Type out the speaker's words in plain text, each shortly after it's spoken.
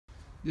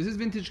This is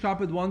Vintage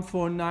Carpet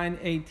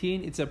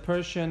 14918. It's a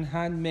Persian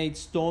handmade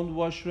stone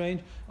wash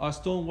range. Our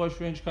stone wash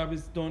range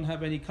carpets don't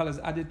have any colors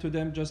added to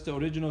them, just the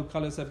original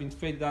colors have been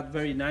faded out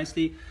very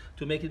nicely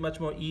to make it much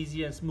more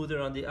easier and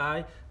smoother on the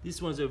eye.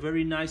 This one's a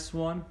very nice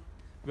one,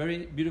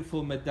 very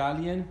beautiful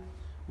medallion.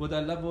 What I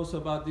love also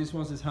about these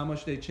ones is how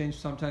much they change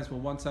sometimes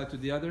from one side to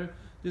the other.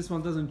 This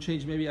one doesn't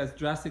change maybe as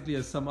drastically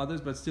as some others,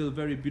 but still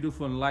very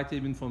beautiful and light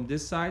even from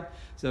this side.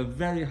 It's a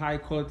very high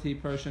quality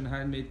Persian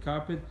handmade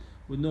carpet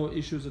with no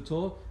issues at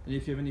all. And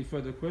if you have any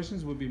further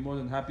questions, we'll be more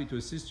than happy to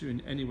assist you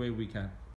in any way we can.